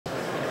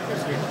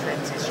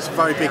It's a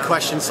very big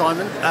question,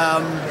 Simon.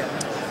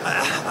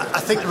 I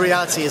think the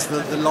reality is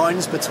that the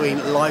lines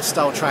between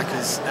lifestyle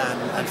trackers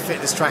and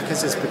fitness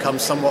trackers has become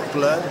somewhat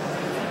blurred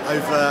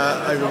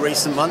over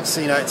recent months.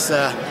 You know, it's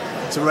a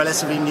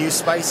relatively new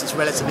space. It's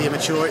relatively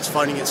immature. It's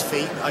finding its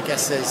feet. I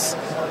guess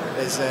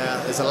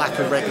there's a lack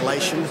of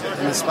regulation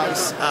in the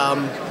space.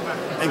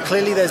 And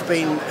clearly there's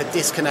been a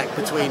disconnect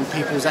between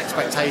people's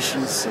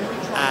expectations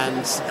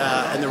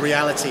and the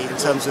reality in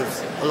terms of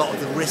a lot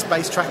of the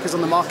risk-based trackers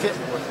on the market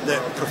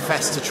that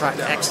profess to track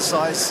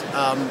exercise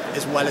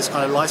as well as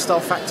kind of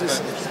lifestyle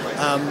factors.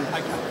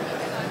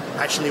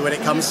 Actually, when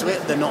it comes to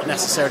it, they're not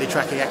necessarily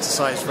tracking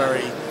exercise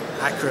very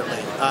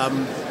accurately.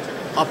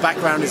 Our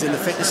background is in the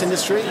fitness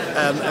industry,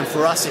 and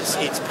for us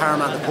it's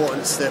paramount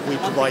importance that we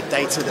provide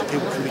data that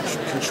people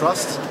can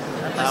trust.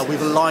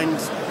 We've aligned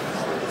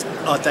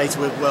our data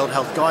with World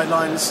Health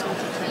Guidelines.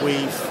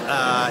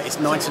 It's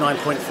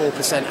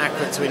 99.4%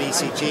 accurate to an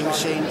ECG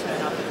machine.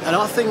 And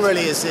our thing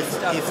really is if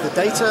the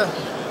data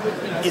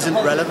isn't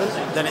relevant,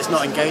 then it's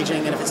not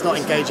engaging, and if it's not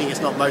engaging, it's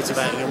not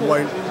motivating and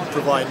won't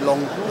provide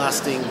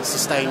long-lasting,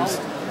 sustained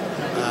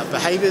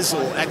behaviours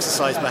or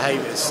exercise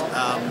behaviours.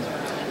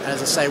 And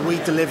as I say, we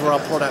deliver our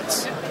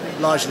products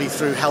largely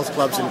through health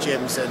clubs and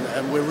gyms,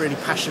 and we're really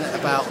passionate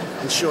about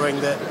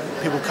ensuring that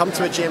people come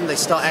to a gym, they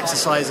start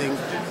exercising,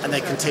 and they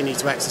continue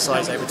to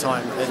exercise over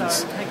time. And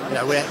you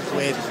know, we're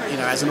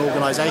as an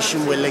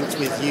organisation, we're linked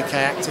with UK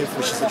Active,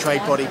 which is the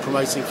trade body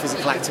promoting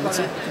physical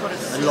activity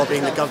and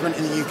lobbying the government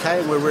in the UK.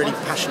 And we're really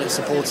passionate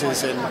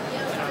supporters in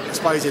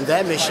exposing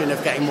their mission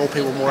of getting more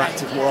people more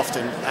active more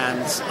often,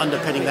 and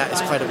underpinning that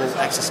is credible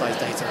exercise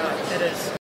data.